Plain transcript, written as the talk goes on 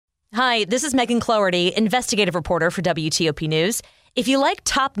Hi, this is Megan Cloherty, investigative reporter for WTOP News. If you like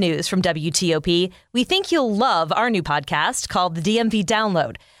top news from WTOP, we think you'll love our new podcast called The DMV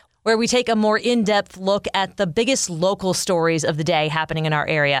Download, where we take a more in-depth look at the biggest local stories of the day happening in our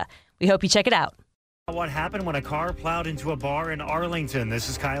area. We hope you check it out. What happened when a car plowed into a bar in Arlington? This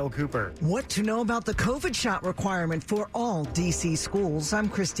is Kyle Cooper. What to know about the COVID shot requirement for all D.C. schools. I'm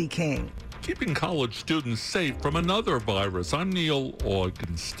Christy King. Keeping college students safe from another virus. I'm Neil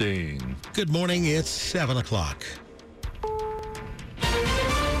Augenstein. Good morning. It's 7 o'clock.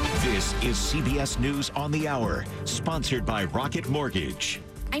 This is CBS News on the Hour, sponsored by Rocket Mortgage.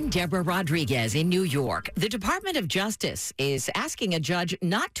 I'm Deborah Rodriguez in New York. The Department of Justice is asking a judge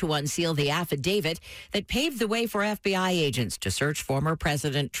not to unseal the affidavit that paved the way for FBI agents to search former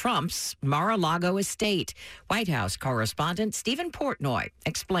President Trump's Mar-a-Lago estate. White House correspondent Stephen Portnoy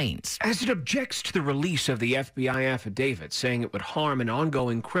explains. As it objects to the release of the FBI affidavit, saying it would harm an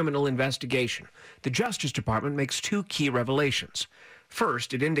ongoing criminal investigation, the Justice Department makes two key revelations.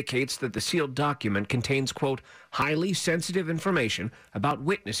 First, it indicates that the sealed document contains, quote, highly sensitive information about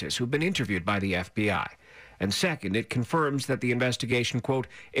witnesses who've been interviewed by the FBI. And second, it confirms that the investigation, quote,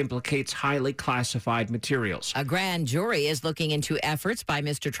 implicates highly classified materials. A grand jury is looking into efforts by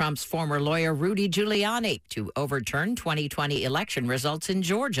Mr. Trump's former lawyer, Rudy Giuliani, to overturn 2020 election results in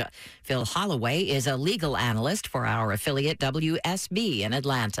Georgia. Phil Holloway is a legal analyst for our affiliate WSB in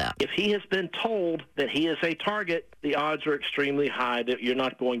Atlanta. If he has been told that he is a target, the odds are extremely high that you're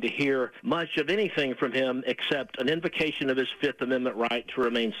not going to hear much of anything from him except an invocation of his Fifth Amendment right to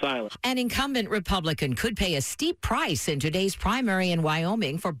remain silent. An incumbent Republican could pay a steep price in today's primary in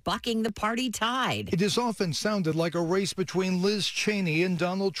Wyoming for bucking the party tide. It has often sounded like a race between Liz Cheney and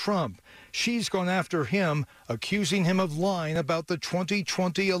Donald Trump. She's gone after him, accusing him of lying about the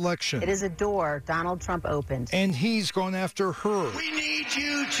 2020 election. It is a door Donald Trump opened. And he's gone after her. We need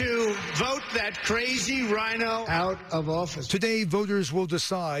you to vote that crazy rhino out of office. Today, voters will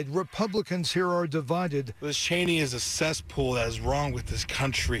decide. Republicans here are divided. Liz Cheney is a cesspool that is wrong with this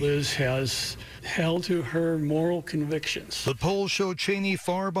country. Liz has held to her moral convictions. The polls show Cheney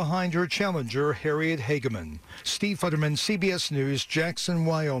far behind her challenger, Harriet Hageman. Steve Futterman, CBS News, Jackson,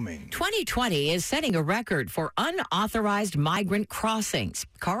 Wyoming. 2020 is setting a record for unauthorized migrant crossings.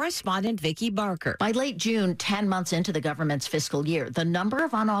 Correspondent Vicki Barker. By late June, 10 months into the government's fiscal year, the number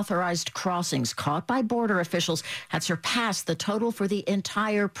of unauthorized crossings caught by border officials had surpassed the total for the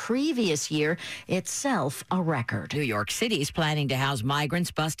entire previous year, itself a record. New York City is planning to house migrants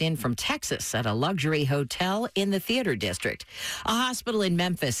bust in from Texas at a luxury hotel in the Theater District. A hospital in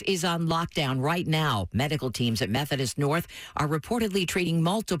Memphis is on lockdown right now. Medical teams at Methodist North are reportedly treating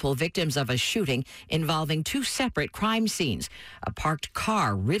multiple victims of a shooting involving two separate crime scenes. A parked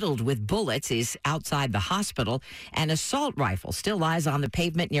car riddled with bullets is outside the hospital. An assault rifle still lies on the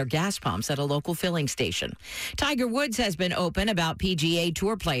pavement near gas pumps at a local filling station. Tiger Woods has been open about PGA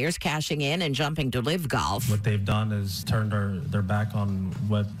Tour players cashing in and jumping to live golf. What they've done is turned their back on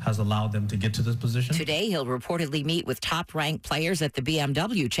what has allowed them to get to this position. Today, he'll reportedly meet with top-ranked players at the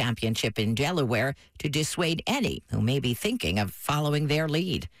BMW Championship in Delaware to dissuade any who may be thinking of following their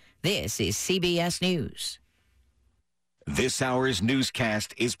lead. This is CBS News. This hour's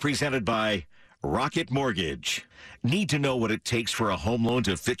newscast is presented by Rocket Mortgage. Need to know what it takes for a home loan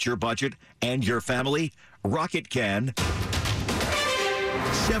to fit your budget and your family? Rocket can.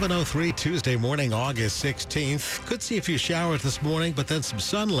 7:03 Tuesday morning, August 16th. Could see a few showers this morning, but then some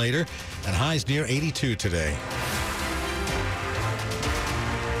sun later, and highs near 82 today.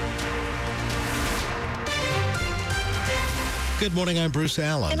 Good morning, I'm Bruce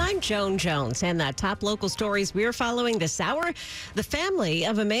Allen. And I'm Joan Jones. And the top local stories we're following this hour. The family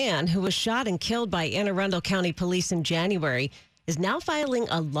of a man who was shot and killed by Anne Arundel County Police in January is now filing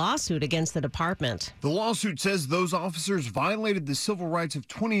a lawsuit against the department. The lawsuit says those officers violated the civil rights of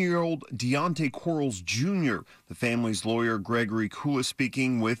 20-year-old Deontay Quarles Jr. The family's lawyer, Gregory Kula,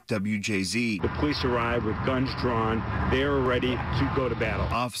 speaking with WJZ. The police arrived with guns drawn. They were ready to go to battle.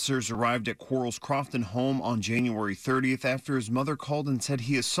 Officers arrived at Quarles' Crofton home on January 30th after his mother called and said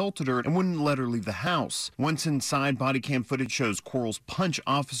he assaulted her and wouldn't let her leave the house. Once inside, body cam footage shows Quarles punch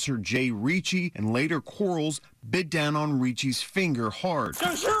Officer Jay Ricci, and later Quarles bit down on Ricci's finger hard.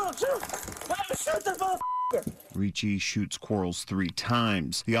 Shoot the Ricci shoots Quarles 3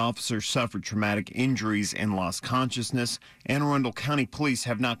 times. The officer suffered traumatic injuries and lost consciousness. Anne Arundel County Police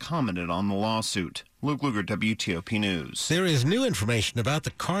have not commented on the lawsuit. Luke Luger, WTOP News. There is new information about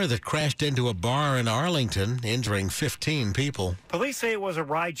the car that crashed into a bar in Arlington, injuring 15 people. Police say it was a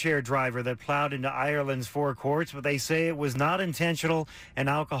rideshare driver that plowed into Ireland's forecourts, but they say it was not intentional and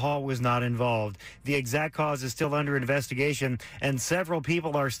alcohol was not involved. The exact cause is still under investigation, and several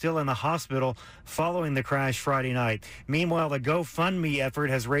people are still in the hospital following the crash Friday night. Meanwhile, the GoFundMe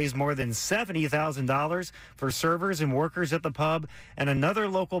effort has raised more than $70,000 for servers and workers at the pub, and another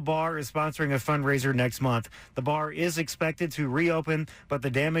local bar is sponsoring a fundraiser next month. The bar is expected to reopen, but the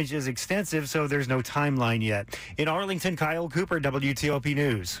damage is extensive, so there's no timeline yet. In Arlington, Kyle Cooper, WTOP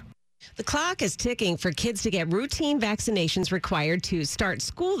News. The clock is ticking for kids to get routine vaccinations required to start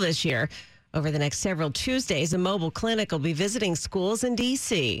school this year. Over the next several Tuesdays, a mobile clinic will be visiting schools in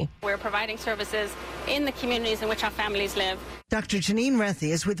D.C. We're providing services in the communities in which our families live. Dr. Janine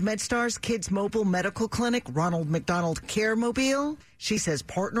Rethy is with MedStar's Kids Mobile Medical Clinic, Ronald McDonald Care Mobile. She says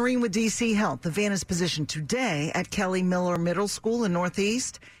partnering with DC Health, the van is positioned today at Kelly Miller Middle School in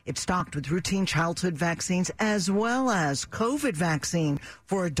Northeast. It's stocked with routine childhood vaccines as well as COVID vaccine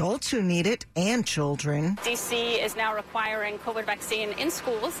for adults who need it and children. DC is now requiring COVID vaccine in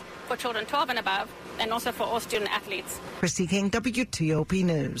schools for children 12 and above, and also for all student athletes. Christy King, WTOP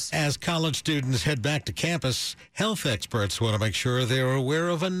News. As college students head back to campus, health experts want to make sure they're aware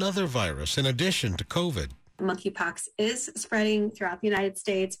of another virus in addition to COVID. Monkeypox is spreading throughout the United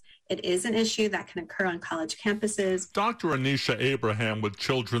States. It is an issue that can occur on college campuses. Dr. Anisha Abraham with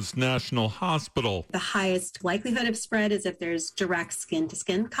Children's National Hospital. The highest likelihood of spread is if there's direct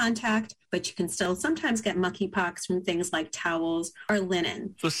skin-to-skin contact, but you can still sometimes get monkeypox from things like towels or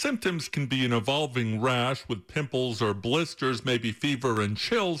linen. The symptoms can be an evolving rash with pimples or blisters, maybe fever and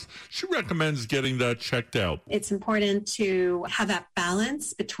chills. She recommends getting that checked out. It's important to have that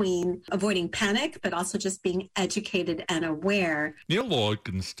balance between avoiding panic, but also just being educated and aware. Neil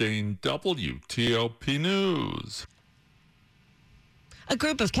Augenstein, WTOP News. A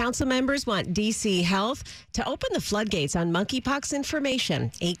group of council members want DC Health to open the floodgates on monkeypox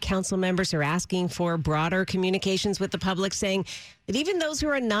information. 8 council members are asking for broader communications with the public, saying that even those who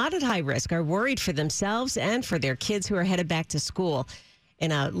are not at high risk are worried for themselves and for their kids who are headed back to school.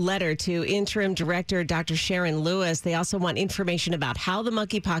 In a letter to Interim Director Dr. Sharon Lewis, they also want information about how the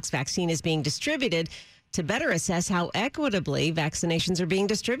monkeypox vaccine is being distributed to better assess how equitably vaccinations are being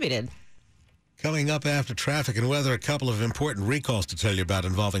distributed. Coming up after traffic and weather, a couple of important recalls to tell you about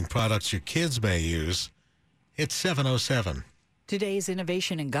involving products your kids may use. It's 7:07. Today's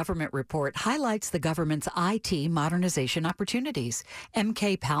Innovation in Government report highlights the government's IT modernization opportunities.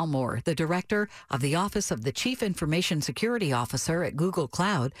 M.K. Palmore, the director of the Office of the Chief Information Security Officer at Google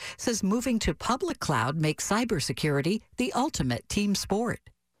Cloud, says moving to public cloud makes cybersecurity the ultimate team sport.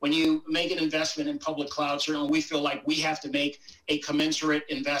 When you make an investment in public cloud, certainly we feel like we have to make a commensurate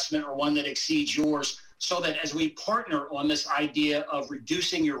investment or one that exceeds yours so that as we partner on this idea of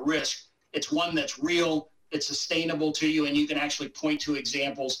reducing your risk, it's one that's real, it's sustainable to you, and you can actually point to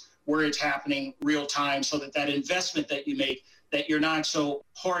examples where it's happening real time so that that investment that you make, that you're not so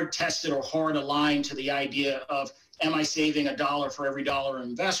hard tested or hard aligned to the idea of, am I saving $1 for every dollar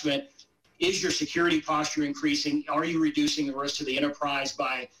investment? Is your security posture increasing? Are you reducing the risk to the enterprise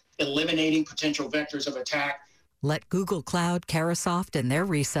by eliminating potential vectors of attack? Let Google Cloud, Carahsoft, and their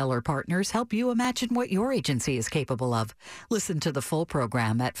reseller partners help you imagine what your agency is capable of. Listen to the full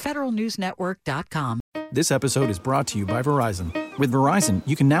program at federalnewsnetwork.com. This episode is brought to you by Verizon. With Verizon,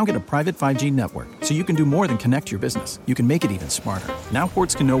 you can now get a private 5G network, so you can do more than connect your business. You can make it even smarter. Now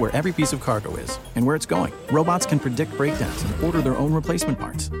ports can know where every piece of cargo is and where it's going. Robots can predict breakdowns and order their own replacement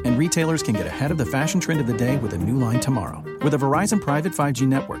parts. And retailers can get ahead of the fashion trend of the day with a new line tomorrow. With a Verizon private 5G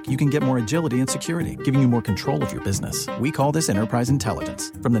network, you can get more agility and security, giving you more control of your business. We call this enterprise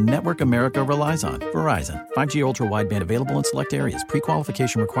intelligence. From the network America relies on, Verizon. 5G ultra wideband available in select areas.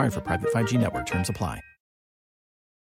 Pre-qualification required for private 5G network. Terms apply.